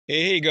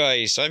Hey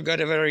guys, I've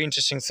got a very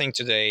interesting thing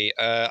today.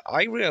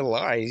 I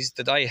realized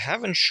that I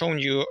haven't shown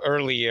you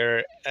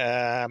earlier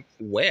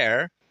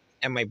where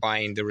am I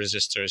buying the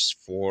resistors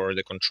for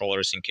the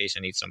controllers in case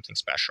I need something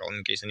special,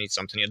 in case I need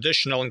something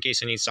additional, in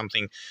case I need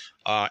something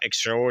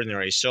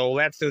extraordinary. So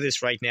let's do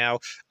this right now.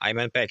 I'm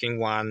unpacking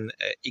one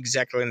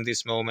exactly in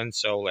this moment,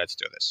 so let's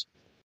do this.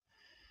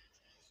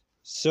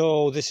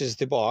 So this is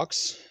the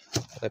box.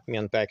 Let me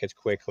unpack it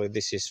quickly.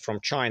 This is from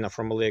China,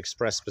 from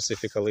Aliexpress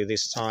specifically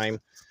this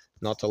time.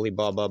 Not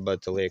Alibaba,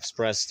 but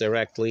Aliexpress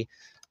directly.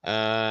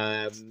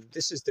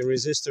 This is the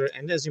resistor,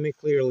 and as you may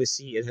clearly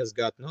see, it has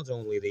got not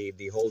only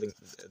the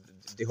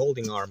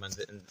holding arm and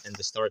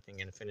the starting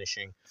and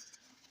finishing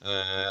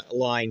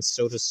lines,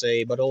 so to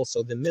say, but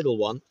also the middle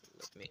one.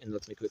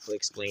 Let me quickly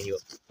explain you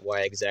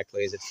why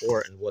exactly is it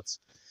for and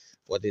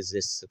what is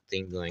this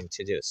thing going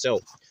to do.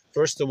 So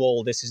first of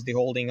all, this is the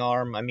holding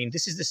arm. I mean,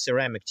 this is the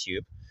ceramic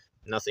tube,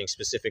 nothing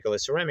specific, a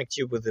ceramic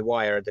tube with the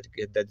wire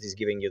that is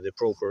giving you the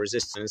proper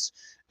resistance.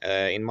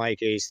 In my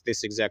case,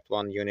 this exact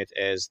one unit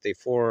is the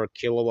 4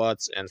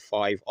 kilowatts and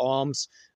 5 ohms.